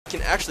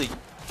can actually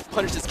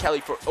punish this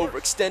Callie for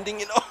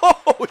overextending. And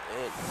oh!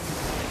 And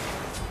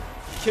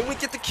can we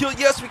get the kill?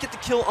 Yes, we get the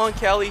kill on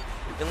Callie.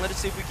 And let us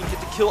see if we can get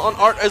the kill on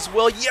Art as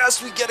well.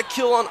 Yes, we get a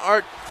kill on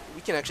Art.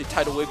 We can actually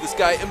tidal wave this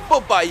guy and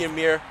bye-bye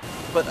Ymir.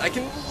 But I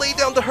can lay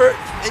down the hurt.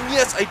 And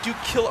yes, I do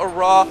kill a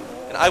Ra.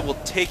 And I will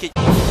take it.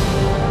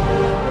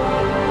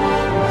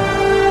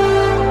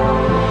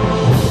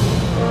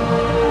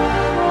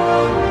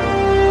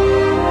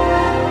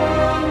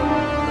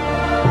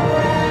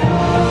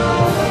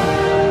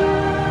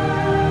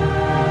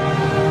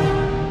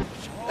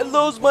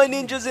 Hello, my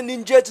ninjas and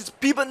ninjas, it's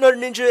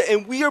Peabutnutterninja,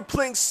 and we are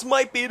playing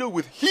Smite Beta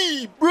with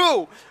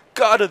Hebrew,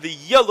 god of the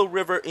Yellow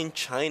River in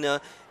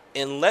China.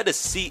 And let us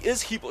see,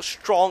 is Hebrew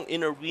strong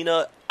in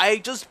arena? I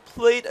just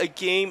played a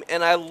game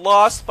and I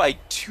lost by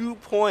 2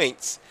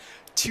 points.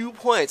 2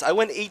 points. I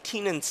went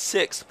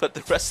 18-6, but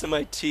the rest of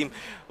my team,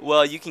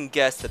 well, you can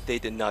guess that they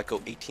did not go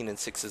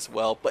 18-6 as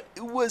well. But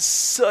it was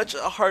such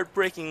a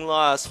heartbreaking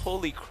loss.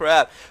 Holy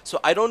crap. So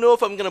I don't know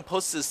if I'm going to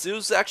post this. It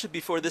was actually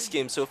before this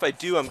game, so if I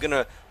do, I'm going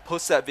to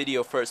post that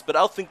video first. But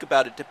I'll think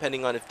about it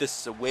depending on if this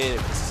is a win,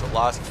 if this is a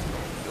loss.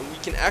 And we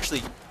can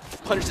actually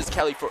punish this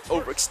Callie for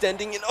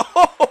overextending. And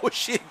oh,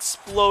 she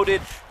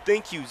exploded.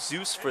 Thank you,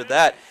 Zeus, for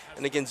that.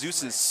 And again,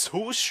 Zeus is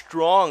so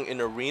strong in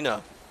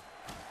arena.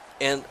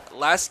 And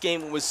last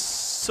game was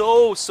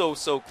so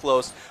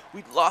close.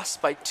 We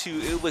lost by 2.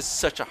 It was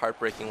such a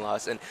heartbreaking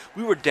loss. And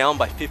we were down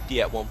by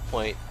 50 at one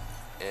point.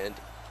 And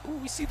ooh,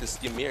 we see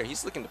this Ymir.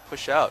 He's looking to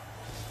push out.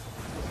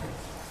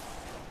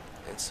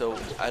 And so,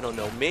 I don't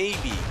know,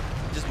 maybe,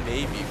 just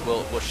maybe,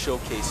 we'll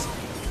showcase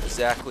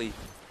exactly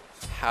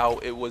how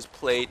it was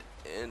played.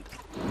 And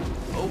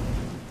oh,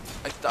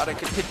 I thought I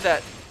could hit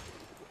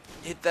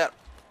that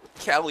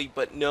Callie,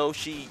 but no,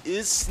 she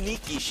is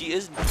sneaky. She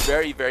is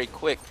very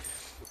quick.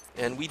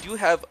 And we do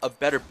have a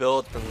better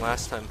build than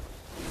last time.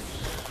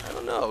 I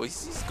don't know,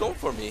 he's going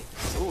for me.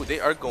 Oh,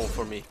 they are going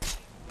for me.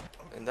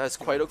 And that's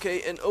quite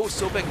okay. And oh,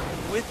 Sobek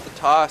with the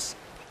toss.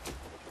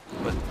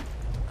 But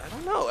I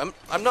don't know,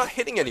 I'm not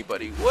hitting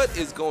anybody. What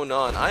is going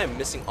on? I am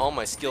missing all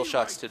my skill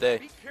shots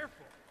today.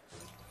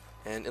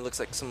 And it looks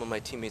like some of my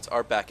teammates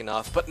are backing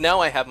off. But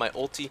now I have my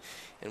ulti.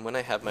 And when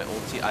I have my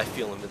ulti, I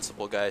feel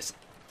invincible, guys.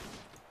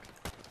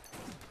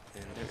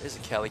 And there is a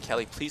Callie.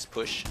 Callie, please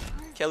push.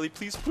 Callie,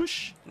 please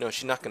push. No,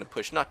 she's not going to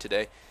push. Not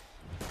today.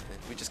 And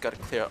we just got to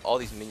clear out all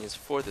these minions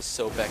for this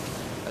Sobek,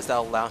 as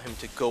that'll allow him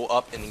to go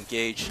up and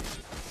engage.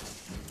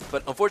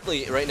 But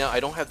unfortunately, right now, I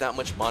don't have that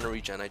much mana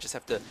regen. I just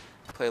have to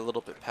play a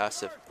little bit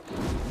passive.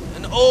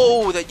 And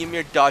oh, that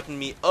Ymir dodging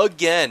me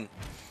again.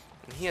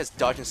 And he has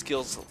dodging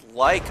skills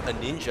like a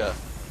ninja.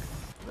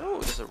 Oh,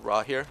 there's a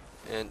Ra here.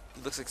 And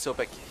it looks like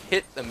Sobek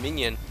hit a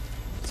minion.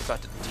 He's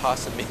about to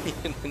toss a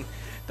minion. And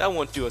that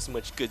won't do us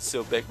much good,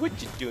 Sobek.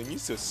 What you doing? You're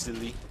so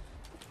silly.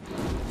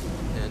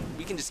 And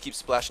we can just keep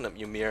splashing up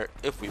Ymir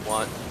if we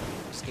want.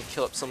 Just gonna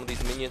kill up some of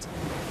these minions.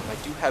 I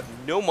do have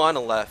no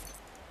mana left,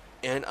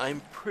 and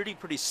I'm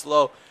pretty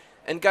slow.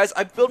 And guys,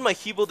 I build my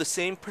Hebo the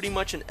same pretty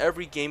much in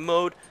every game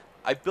mode.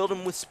 I build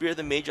him with Spear of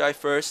the Magi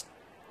first,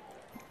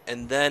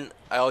 and then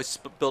I always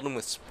build him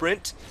with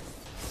Sprint.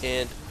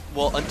 And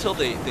well, until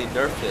they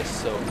nerf this,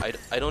 so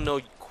I don't know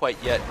quite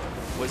yet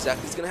what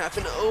exactly is gonna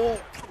happen. Oh,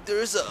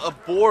 there's a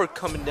boar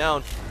coming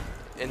down.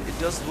 And it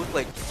does look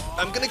like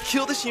I'm gonna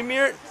kill this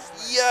Ymir.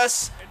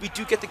 Yes, we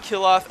do get the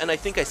kill off, and I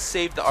think I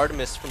saved the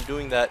Artemis from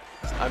doing that.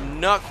 I'm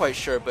not quite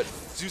sure, but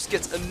Zeus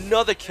gets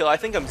another kill. I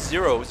think I'm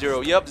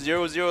 0-0. Yep,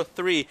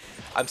 0-0-3.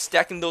 I'm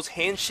stacking those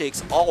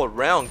handshakes all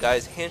around,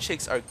 guys.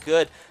 Handshakes are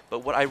good, but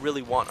what I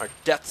really want are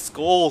death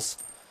skulls.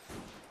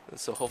 And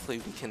so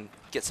hopefully we can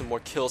get some more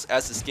kills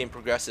as this game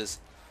progresses.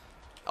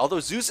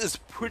 Although Zeus is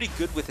pretty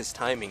good with his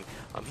timing.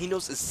 He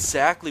knows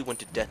exactly when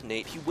to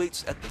detonate. He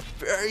waits at the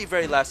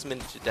very last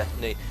minute to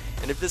detonate.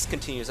 And if this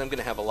continues, I'm going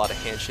to have a lot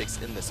of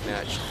handshakes in this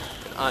match.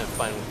 And I'm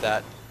fine with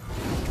that.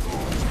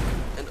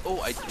 And oh,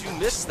 I do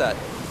miss that.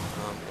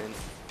 And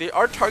they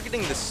are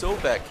targeting the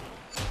Sobek,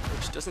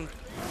 which doesn't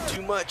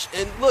do much.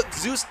 And look,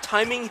 Zeus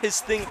timing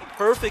his thing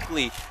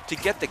perfectly to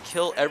get the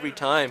kill every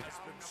time.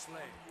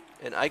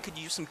 And I could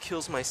use some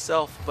kills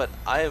myself, but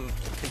I am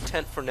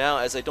content for now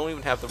as I don't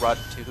even have the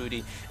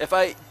Ratatouille. If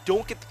I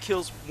don't get the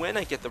kills when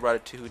I get the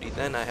Ratatouille,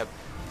 then I have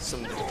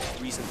some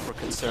reason for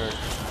concern.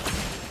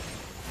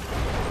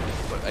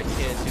 What I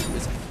can do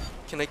is,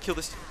 can I kill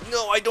this?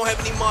 No, I don't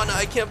have any mana.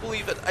 I can't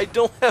believe it. I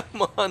don't have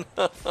mana.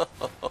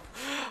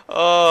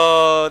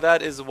 Oh,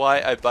 that is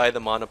why I buy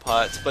the mana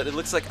pots, but it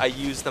looks like I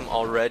used them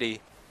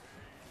already.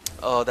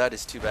 Oh, that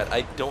is too bad.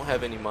 I don't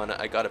have any mana.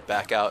 I gotta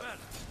back out.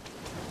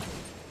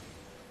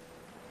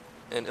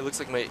 And it looks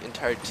like my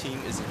entire team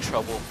is in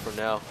trouble for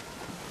now.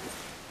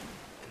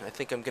 And I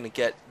think I'm going to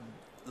get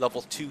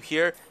level 2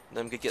 here. And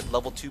I'm going to get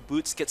level 2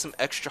 boots, get some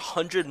extra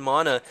 100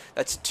 mana.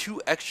 That's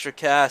 2 extra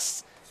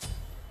casts.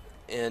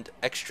 And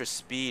extra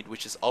speed,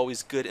 which is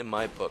always good in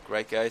my book.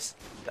 Right, guys?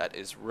 That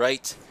is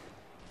right.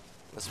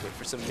 Let's wait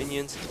for some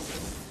minions.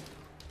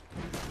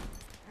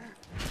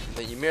 And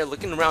the Ymir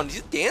looking around.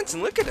 He's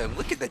dancing. Look at him.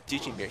 Look at that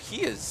Ymir.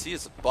 He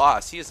is a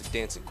boss. He is a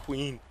dancing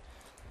queen.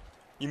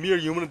 Ymir,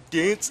 you wanna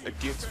dance? I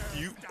dance with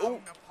you.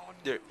 Oh,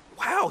 there.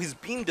 Wow, his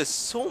beam does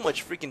so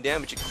much freaking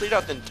damage. It cleared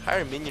out the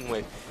entire minion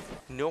wave.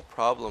 No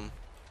problem.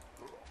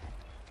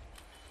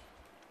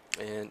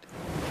 And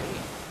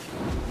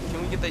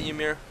can we get that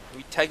Ymir?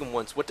 We tag him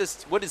once. What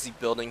is he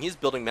building? He's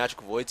building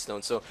magical void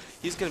stone, so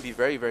he's gonna be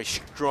very, very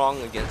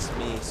strong against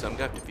me. So I'm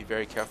gonna have to be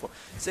very careful.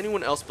 Is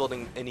anyone else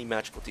building any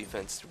magical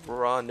defense?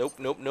 Raw? Nope,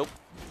 nope, nope.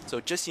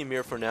 So just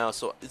Ymir for now.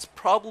 So it's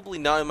probably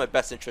not in my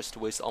best interest to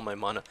waste all my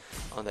mana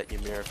on that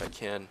Ymir if I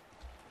can.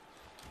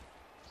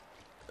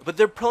 But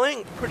they're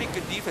playing pretty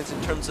good defense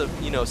in terms of,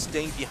 you know,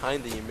 staying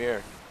behind the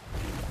Ymir.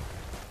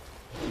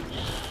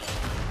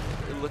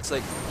 It looks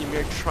like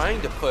Ymir trying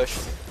to push,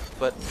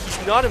 but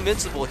he's not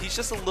invincible. He's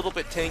just a little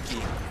bit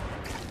tanky.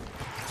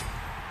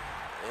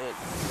 And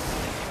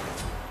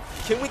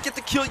can we get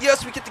the kill?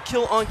 Yes, we get the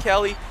kill on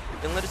Callie.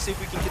 And let us see if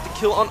we can get the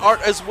kill on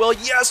Art as well.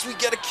 Yes, we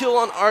get a kill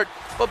on Art.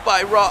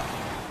 Bye-bye, Ra.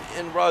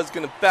 And Ra is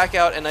going to back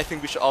out, and I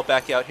think we should all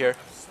back out here.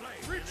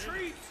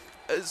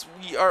 As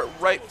we are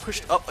right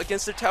pushed up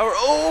against the tower.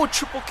 Oh,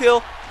 triple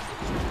kill.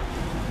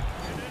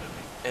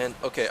 And,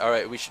 okay,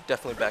 alright, we should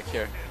definitely back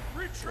here.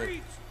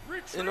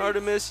 And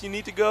Artemis, you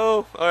need to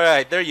go.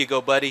 Alright, there you go,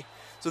 buddy.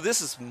 So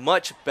this is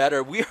much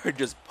better. We are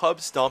just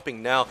pub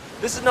stomping now.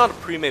 This is not a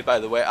pre-made, by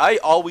the way. I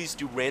always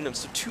do random,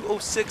 so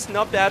 206,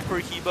 not bad for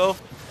a Hebo.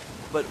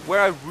 But where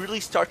I really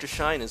start to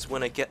shine is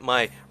when I get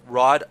my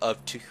Rod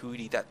of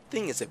Tahuti. That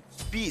thing is a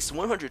beast.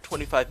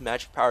 125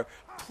 magic power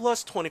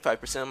plus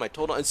 25% of my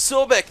total. And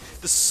Sobek,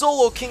 the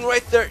solo king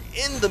right there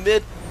in the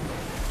mid.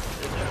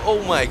 And,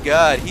 oh my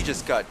god, he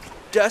just got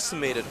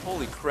decimated.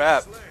 Holy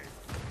crap.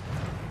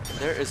 And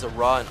there is a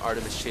Ra and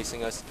Artemis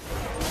chasing us.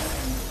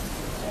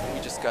 We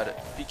just gotta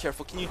be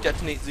careful. Can you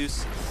detonate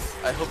Zeus?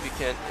 I hope you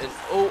can. And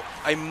oh,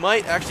 I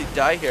might actually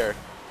die here,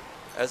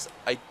 as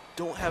I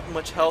don't have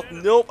much health.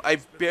 Nope, I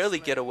barely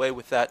get away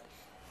with that.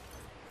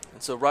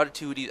 And so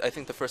Ratatouille, I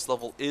think the first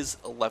level is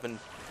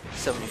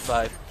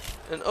 1175.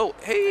 And oh,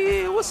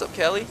 hey, what's up,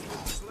 Callie?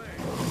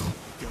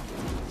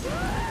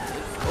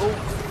 Oh,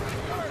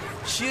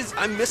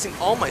 I'm missing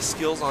all my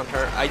skills on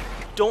her. I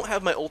don't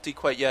have my ulti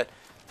quite yet,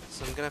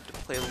 so I'm gonna have to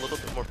play a little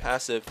bit more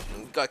passive.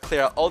 And we gotta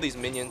clear out all these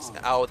minions.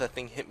 Ow, that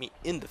thing hit me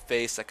in the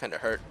face. That kind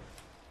of hurt.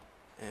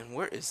 And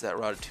where is that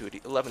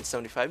Ratatouille?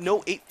 1175.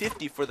 No,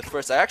 850 for the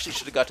first. I actually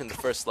should have gotten the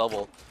first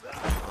level,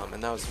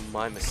 and that was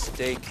my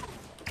mistake.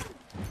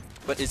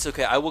 But it's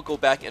okay. I will go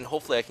back, and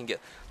hopefully I can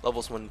get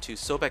levels 1 and 2.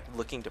 Sobek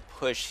looking to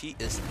push. He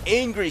is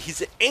angry.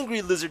 He's an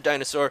angry lizard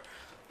dinosaur.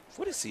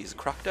 What is he? He's a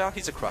crocodile?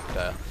 He's a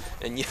crocodile.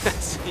 And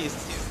yes, he's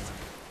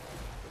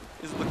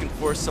looking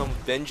for some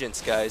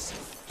vengeance, guys.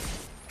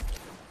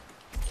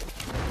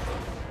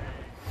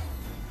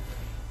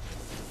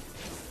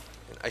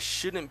 And I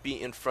shouldn't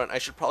be in front. I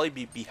should probably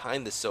be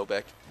behind the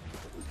Sobek.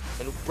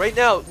 And right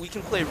now, we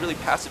can play a really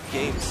passive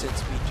game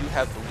since we do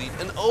have the lead.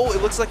 And oh,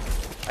 it looks like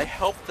I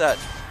helped that.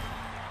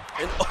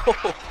 And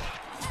oh,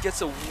 he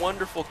gets a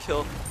wonderful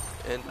kill.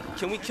 And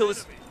can we kill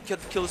this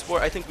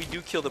boar? I think we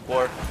do kill the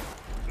boar.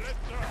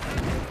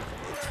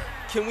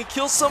 Can we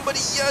kill somebody?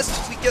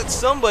 Yes, we get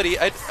somebody.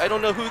 I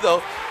don't know who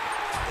though.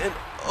 And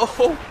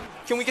oh,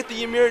 can we get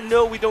the Ymir?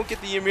 No, we don't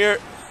get the Ymir,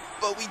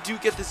 but we do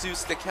get the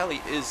Zeus. The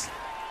Kelly is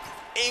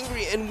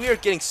angry, and we are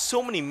getting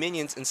so many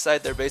minions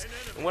inside their base.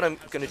 And what I'm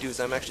gonna do is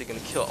I'm actually gonna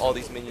kill all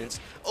these minions.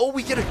 Oh,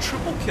 we get a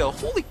triple kill.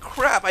 Holy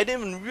crap, I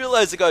didn't even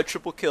realize I got a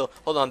triple kill.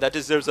 Hold on, that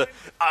deserves a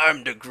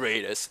I'm the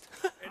greatest.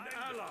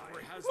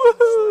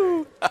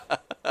 Woohoo!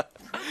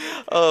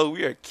 Oh,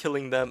 we are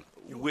killing them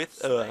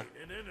with a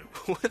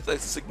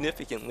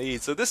significant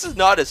lead. So this is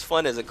not as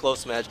fun as a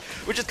close match,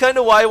 which is kind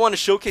of why I want to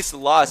showcase the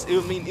loss.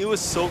 I mean, it was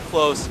so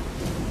close.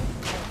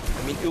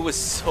 I mean, it was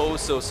so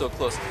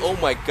close. Oh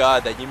my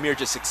god, that Ymir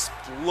just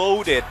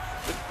exploded.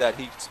 Look at that,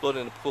 he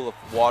exploded in a pool of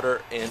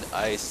water and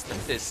ice.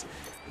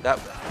 That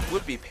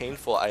would be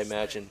painful, I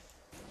imagine.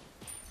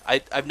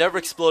 I've never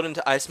exploded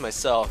into ice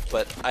myself,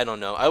 but I don't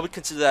know. I would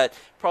consider that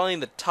probably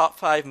in the top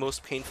 5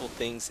 most painful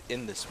things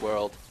in this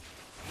world.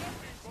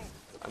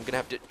 I'm gonna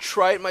have to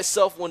try it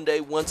myself one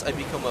day once I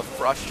become a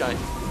frost giant.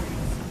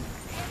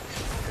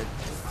 And,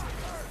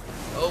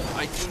 oh,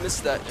 I do miss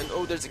that. And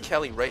oh, there's a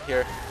Kelly right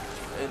here.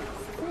 And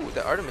ooh,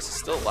 the Artemis is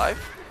still alive,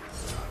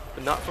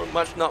 but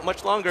not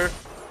much longer.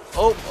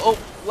 Oh,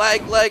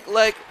 lag.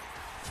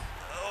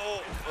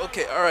 Oh,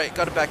 okay, all right,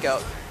 gotta back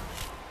out.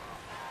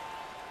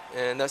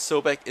 And that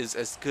Sobek is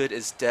as good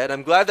as dead.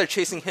 I'm glad they're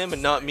chasing him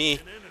and not me.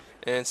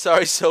 And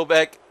sorry,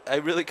 Sobek, I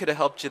really could have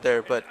helped you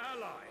there, but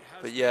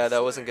yeah,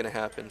 that wasn't gonna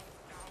happen.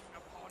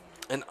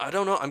 And I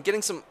don't know, I'm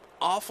getting some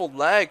awful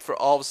lag for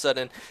all of a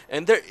sudden.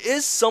 And there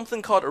is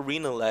something called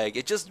arena lag.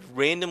 It just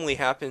randomly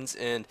happens,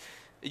 and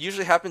it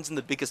usually happens in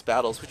the biggest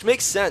battles, which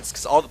makes sense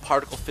because all the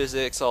particle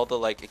physics, all the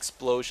like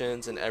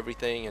explosions and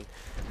everything, and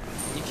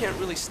you can't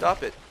really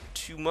stop it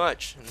too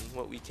much. And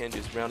what we can do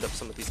is round up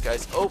some of these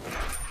guys.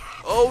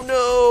 Oh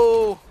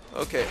no!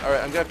 Okay,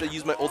 alright, I'm gonna have to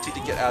use my ulti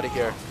to get out of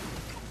here.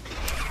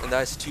 And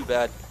that is too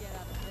bad.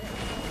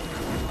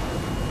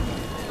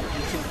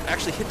 You can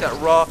actually hit that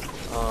raw.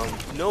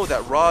 know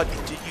that Rod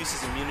did use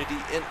his immunity,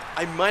 and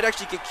I might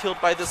actually get killed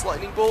by this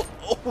lightning bolt.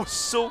 Oh,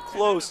 so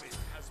close.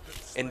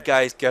 And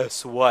guys,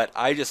 guess what?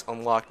 I just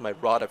unlocked my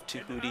Rod of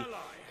Tahuti,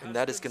 and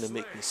that is going to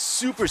make me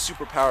super,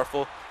 super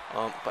powerful.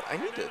 But I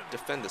need to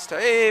defend this time.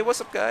 Hey, what's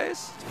up,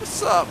 guys?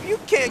 What's up? You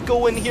can't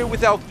go in here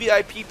without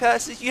VIP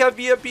passes. You have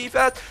VIP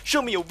pass?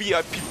 Show me a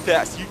VIP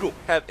pass. You don't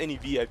have any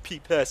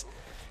VIP pass.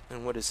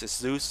 And what is this?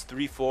 Zeus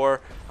 3-4.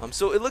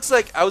 So it looks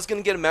like I was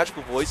going to get a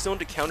magical void stone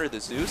to counter the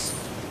Zeus,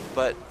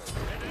 but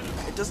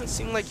it doesn't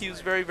seem like he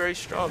was very, very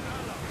strong.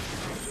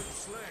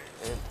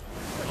 And,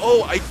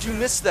 oh, I do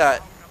miss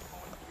that.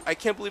 I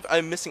can't believe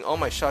I'm missing all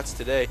my shots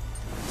today.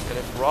 And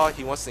if Raw,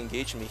 he wants to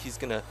engage me, he's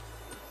going to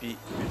be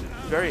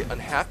very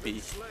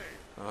unhappy.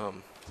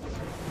 And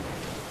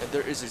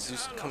there is a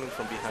Zeus coming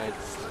from behind.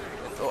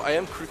 And, oh, I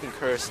am creeping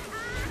cursed.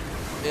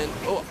 And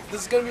oh,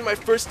 this is gonna be my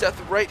first death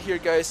right here,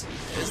 guys.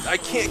 I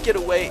can't get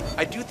away.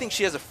 I do think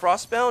she has a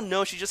frostbound.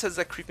 No, she just has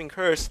that creeping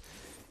curse.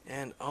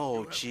 And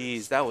oh,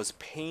 geez, that was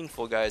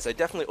painful, guys. I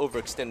definitely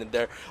overextended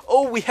there.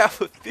 Oh, we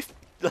have a 50,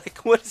 like,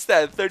 what is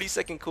that?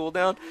 30-second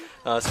cooldown?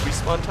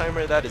 Respawn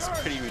timer. That is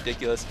pretty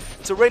ridiculous.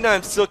 So right now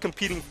I'm still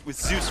competing with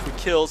Zeus for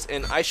kills,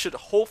 and I should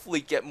hopefully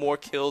get more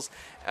kills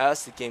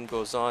as the game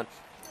goes on.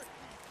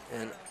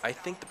 And I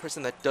think the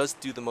person that does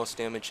do the most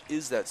damage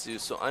is that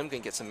Zeus, so I'm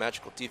going to get some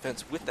magical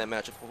defense with that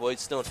magical void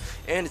stone,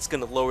 and it's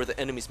going to lower the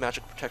enemy's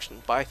magical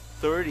protection by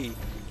 30.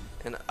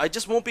 And I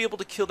just won't be able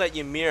to kill that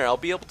Ymir. I'll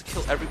be able to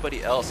kill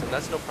everybody else, and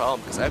that's no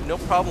problem, because I have no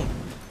problem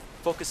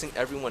focusing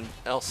everyone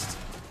else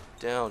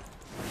down.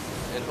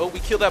 And oh, we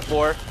kill that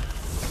boar.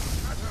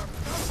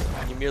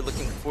 Ymir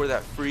looking for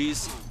that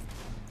freeze.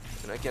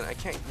 And again, I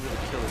can't really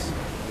kill this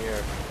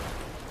Ymir.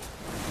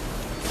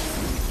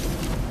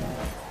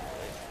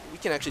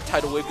 Can actually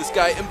tidal wave this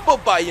guy, and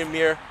bye-bye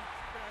Ymir.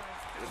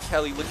 And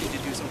Kelly looking to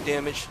do some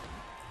damage.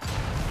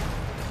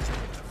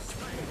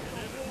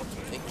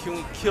 And can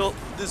we kill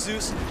the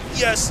Zeus?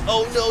 Yes!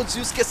 Oh no,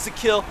 Zeus gets the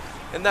kill,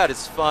 and that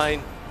is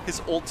fine.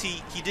 His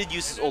ulti, he did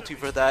use his ulti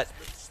for that.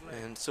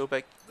 And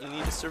Sobek, you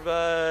need to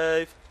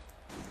survive.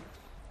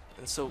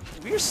 And so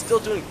we're still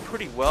doing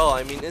pretty well.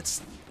 I mean,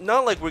 it's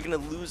not like we're gonna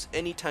lose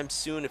anytime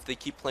soon if they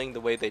keep playing the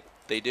way they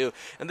do.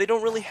 And they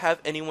don't really have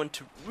anyone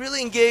to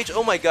really engage.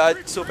 Oh my god,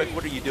 Sobek,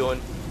 what are you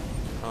doing?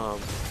 And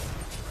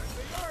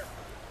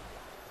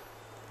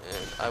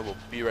I will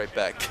be right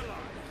back.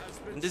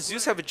 And does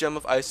Zeus have a gem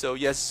of ISO?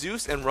 Yes,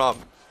 Zeus and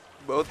Rom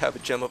both have a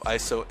gem of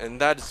ISO, and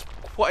that is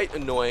quite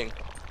annoying.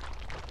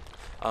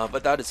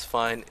 But that is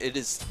fine.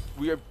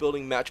 We are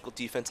building magical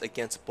defense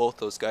against both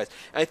those guys.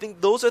 And I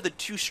think those are the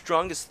two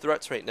strongest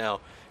threats right now.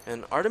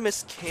 And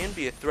Artemis can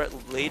be a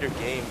threat later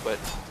game, but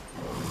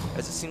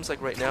as it seems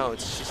like right now,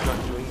 it's just not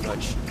doing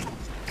much.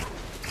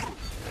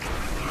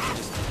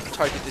 Just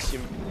target this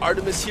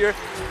Artemis here,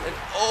 and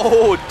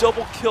oh,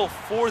 double kill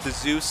for the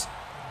Zeus.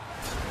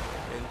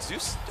 And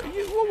Zeus,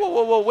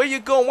 whoa, where you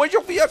going? Where's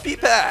your VIP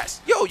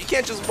pass? Yo, you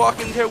can't just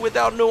walk in here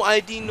without no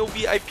ID, no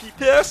VIP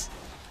pass.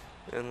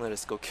 And let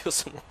us go kill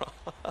some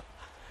Raw.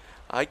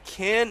 I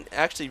can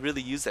actually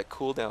really use that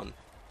cooldown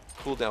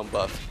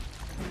buff.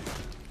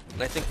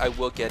 And I think I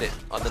will get it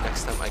on the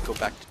next time I go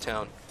back to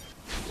town.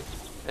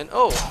 And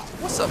oh,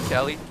 what's up,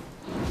 Callie?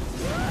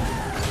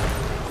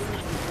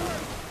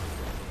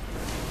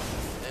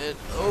 And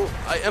oh,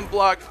 I am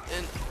blocked.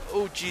 And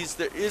oh, geez,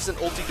 there is an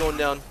ulti going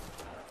down.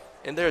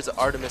 And there's an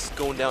Artemis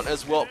going down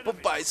as well.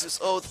 Bye-bye, Zeus.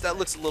 Oh, that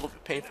looks a little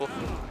bit painful.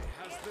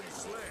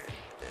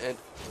 And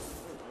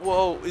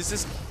whoa, is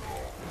this?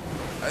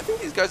 I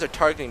think these guys are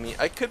targeting me.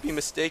 I could be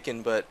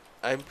mistaken, but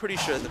I'm pretty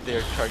sure that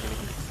they're targeting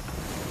me.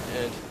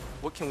 And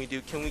what can we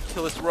do? Can we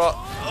kill this Raw?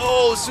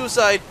 Oh,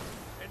 suicide!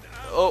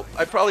 Oh,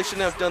 I probably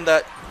shouldn't have done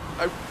that.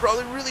 I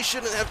probably really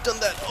shouldn't have done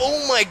that.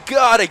 Oh my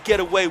god, I get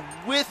away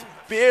with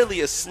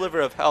barely a sliver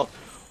of health.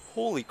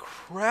 Holy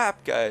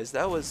crap, guys.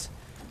 That was...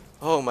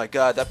 Oh my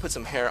god, that put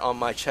some hair on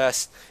my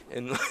chest.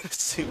 And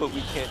let's see what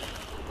we can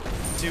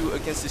do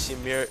against this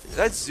Ymir.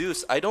 That's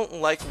Zeus. I don't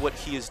like what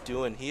he is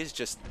doing. He is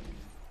just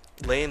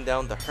laying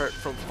down the hurt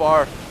from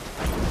far.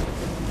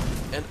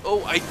 And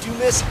oh, I do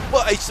miss,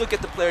 but I still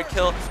get the player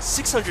kill.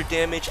 600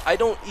 damage. I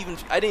didn't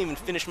even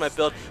finish my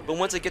build, but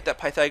once I get that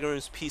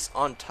Pythagorean's piece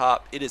on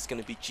top, it is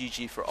going to be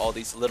GG for all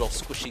these little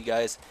squishy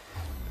guys.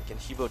 Again,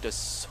 Hebo does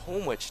so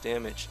much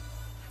damage.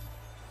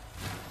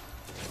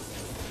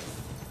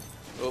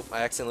 Oh,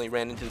 I accidentally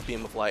ran into the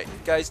beam of light.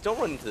 Guys, don't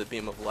run into the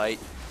beam of light.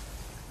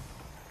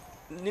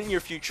 In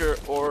your future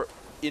or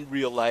in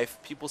real life,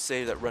 people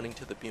say that running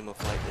to the beam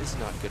of light is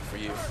not good for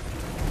you.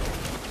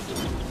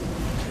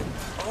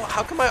 Oh,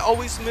 how come I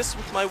always miss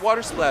with my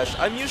water splash?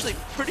 I'm usually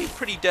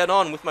pretty dead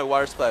on with my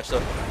water splash, so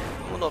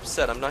I'm a little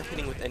upset. I'm not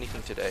hitting with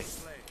anything today.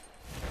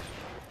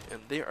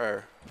 And they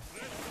are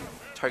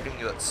targeting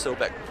that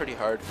Sobek pretty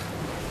hard.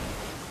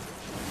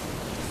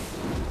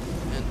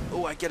 And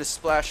oh, I get a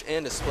splash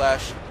and a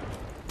splash.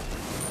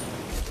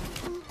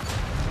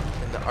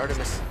 And the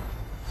Artemis.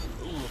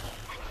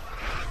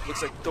 Ooh.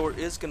 Looks like Thor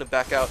is gonna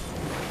back out.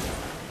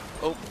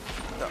 Oh,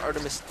 the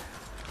Artemis.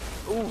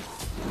 Ooh.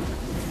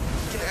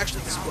 can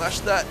actually splash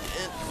that.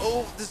 And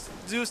oh, this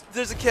Zeus,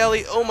 there's a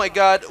Kali. Oh my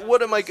god,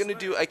 what am I gonna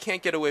do? I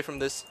can't get away from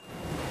this.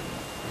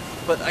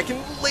 But I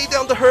can lay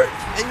down the hurt.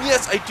 And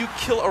yes, I do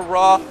kill a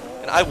Raw.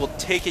 And I will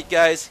take it,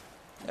 guys.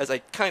 As I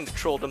kind of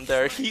trolled him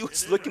there. He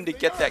was looking to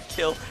get that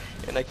kill.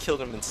 And I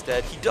killed him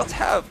instead. He does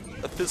have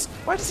a physical...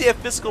 Why does he have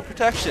physical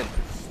protection?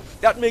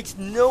 That makes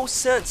no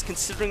sense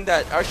considering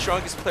that our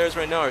strongest players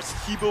right now are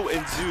Hebo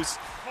and Zeus.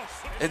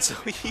 And so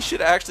he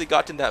should have actually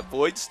gotten that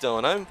Void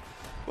Stone.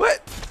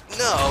 What?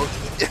 No,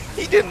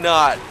 he did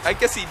not. I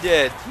guess he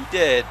did. He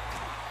did.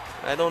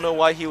 I don't know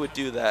why he would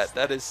do that.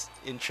 That is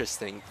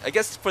interesting. I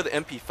guess for the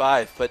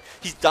MP5, but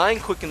he's dying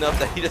quick enough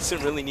that he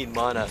doesn't really need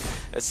mana.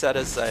 As sad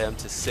as I am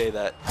to say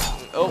that.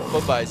 Oh,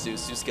 bye-bye,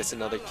 Zeus. Zeus gets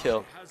another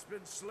kill.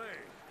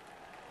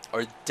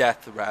 Or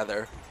death,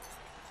 rather.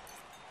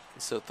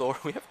 So Thor,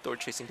 we have Thor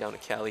chasing down a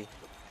Kali.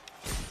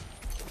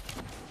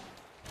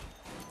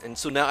 And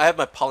so now I have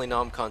my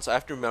Polynomicon, so I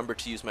have to remember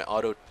to use my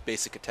auto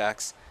basic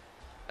attacks,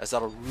 as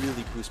that'll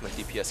really boost my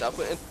DPS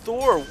output. And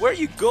Thor, where are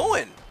you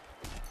going?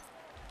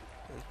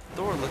 And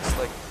Thor looks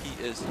like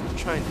he is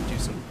trying to do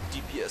some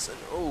DPS, and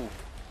oh.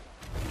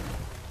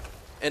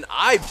 And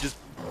I just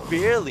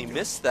barely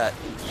missed that.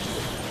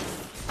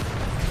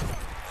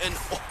 And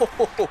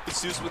oh,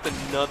 Zeus with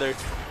another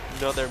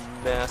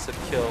massive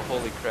kill.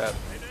 Holy crap.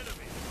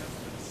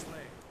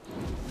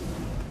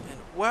 And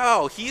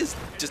wow, he is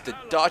just a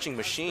dodging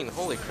machine.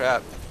 Holy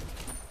crap.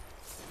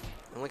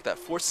 And like that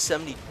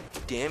 470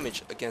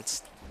 damage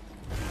against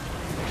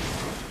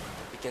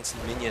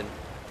minion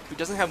who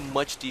doesn't have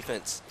much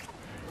defense.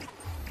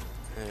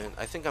 And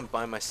I think I'm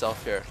by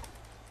myself here.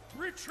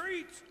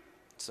 Retreat.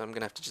 So I'm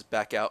gonna have to just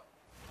back out.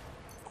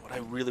 What I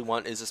really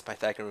want is this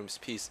Pythagorean's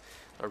piece.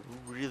 I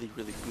really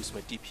boost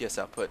my DPS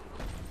output.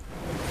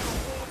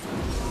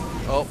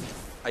 Oh,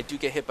 I do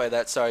get hit by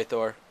that. Sorry,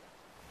 Thor.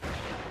 And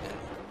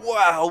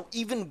wow,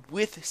 even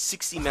with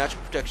 60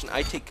 magic protection,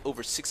 I take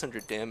over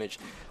 600 damage.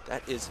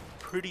 That is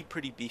pretty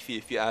beefy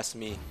if you ask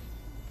me.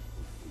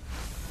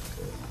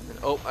 And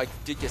oh, I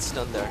did get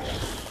stunned there.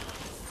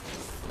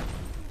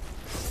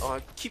 Oh,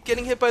 I keep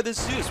getting hit by the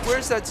Zeus.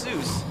 Where's that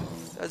Zeus?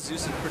 That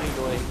Zeus is pretty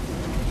annoying.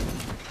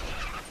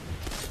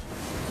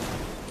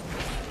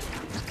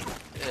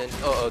 And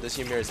uh oh, this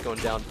ymir is going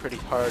down pretty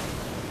hard,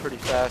 pretty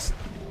fast.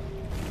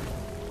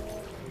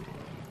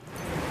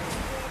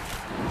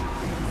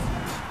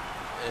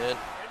 And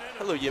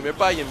hello Ymir,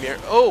 bye Ymir.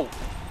 Oh,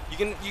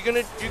 you're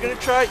gonna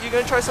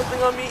try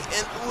something on me,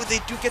 and ooh, they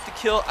do get the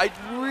kill. I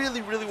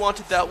really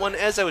wanted that one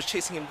as I was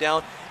chasing him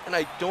down, and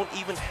I don't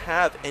even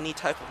have any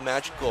type of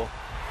magical.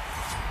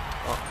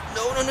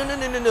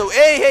 No!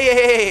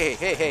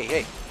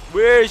 Hey!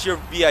 Where's your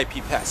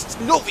VIP pass?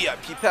 No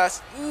VIP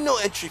pass, no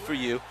entry for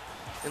you.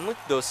 And look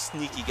at those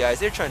sneaky guys.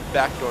 They're trying to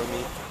backdoor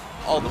me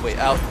all the way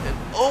out. And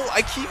oh,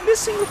 I keep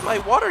missing with my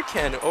water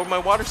cannon or my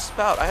water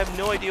spout. I have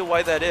no idea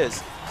why that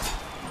is.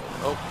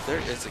 Oh, there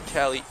is a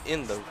Kali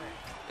in the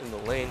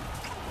lane.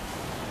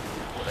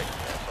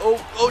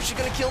 Oh, she's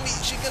gonna kill me.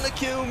 She's gonna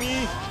kill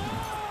me.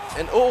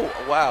 And oh,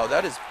 wow,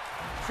 that is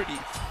pretty.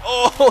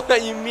 Oh,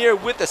 Ymir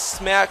with a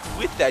smack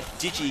with that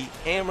digi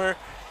hammer,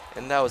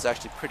 and that was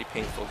actually pretty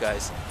painful,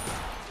 guys.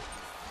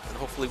 And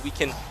hopefully we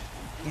can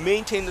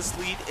maintain this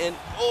lead, and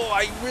oh,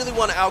 I really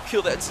want to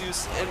outkill that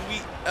Zeus, and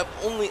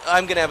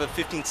I'm gonna have a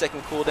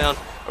 15-second cooldown,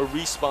 a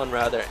respawn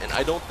rather, and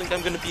I don't think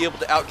I'm gonna be able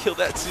to outkill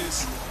that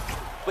Zeus.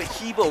 But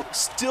Hebo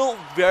still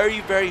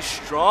very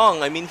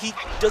strong. I mean, he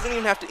doesn't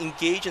even have to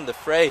engage in the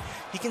fray.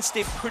 He can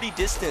stay pretty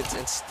distant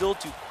and still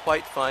do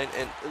quite fine,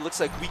 and it looks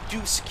like we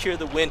do secure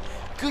the win.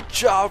 Good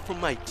job from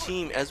my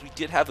team, as we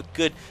did have a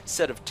good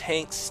set of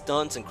tanks,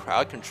 stuns, and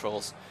crowd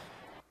controls.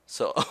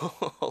 So,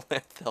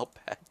 MLG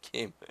bad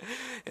game.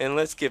 And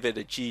let's give it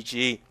a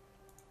GG.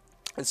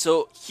 And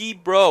so, he's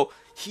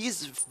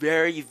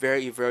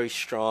very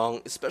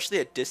strong, especially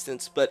at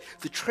distance. But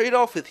the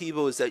trade-off with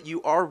Hebo is that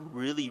you are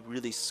really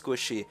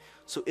squishy.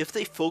 So if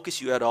they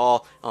focus you at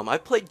all, I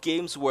played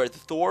games where the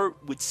Thor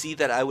would see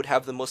that I would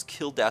have the most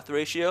kill-death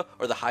ratio,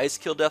 or the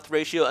highest kill-death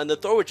ratio, and the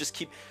Thor would just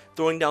keep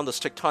throwing down those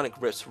tectonic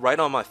rifts right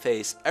on my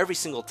face every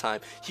single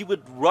time. He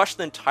would rush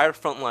the entire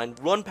front line,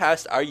 run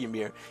past our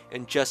Ymir,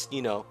 and just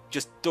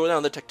throw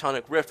down the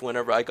tectonic rift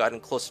whenever I got in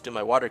closer to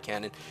my water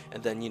cannon.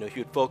 And then, he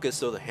would focus,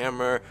 throw the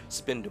hammer,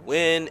 spin to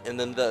win, and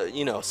then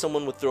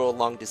someone would throw a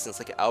long distance,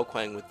 like Ao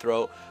Kuang would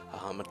throw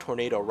a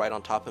tornado right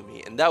on top of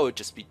me, and that would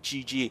just be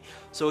GG.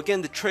 So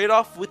again, the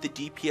trade-off with the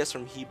DPS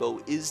from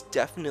Hebo is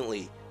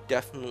definitely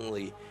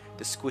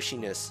the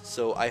squishiness.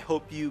 So I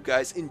hope you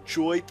guys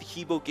enjoyed the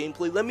Hebo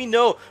gameplay. Let me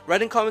know,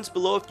 write in comments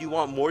below if you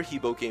want more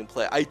Hebo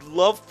gameplay. I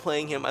love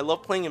playing him. I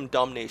love playing him in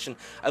Domination.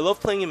 I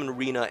love playing him in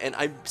Arena, and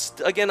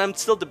I'm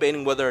still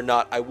debating whether or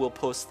not I will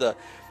post the,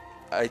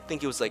 I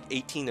think it was like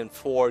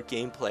 18-4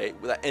 gameplay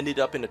that ended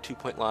up in a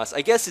 2-point loss.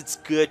 I guess it's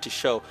good to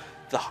show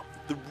the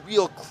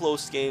real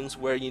close games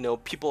where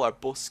people are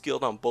both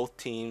skilled on both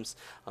teams,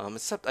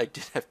 except I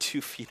did have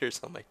 2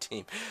 feeders on my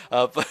team,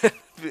 but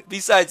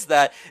besides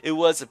that, it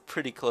was a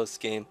pretty close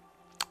game.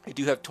 I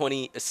do have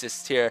 20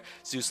 assists here.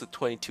 Zeus with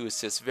 22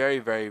 assists. Very,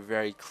 very,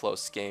 very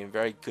close game.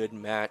 Very good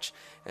match.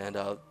 And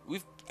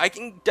I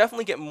can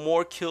definitely get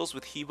more kills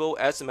with Hebo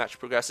as the match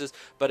progresses.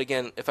 But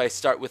again, if I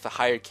start with a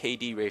higher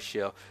KD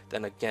ratio,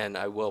 then again,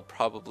 I will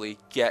probably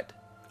get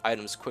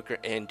items quicker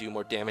and do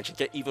more damage and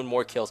get even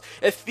more kills.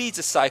 It feeds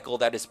a cycle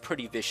that is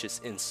pretty vicious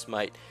in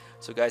Smite.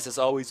 So guys, as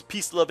always,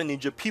 peace, love, and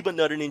ninja.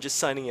 Peabutnutterninja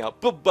signing out.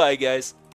 Bye-bye, guys.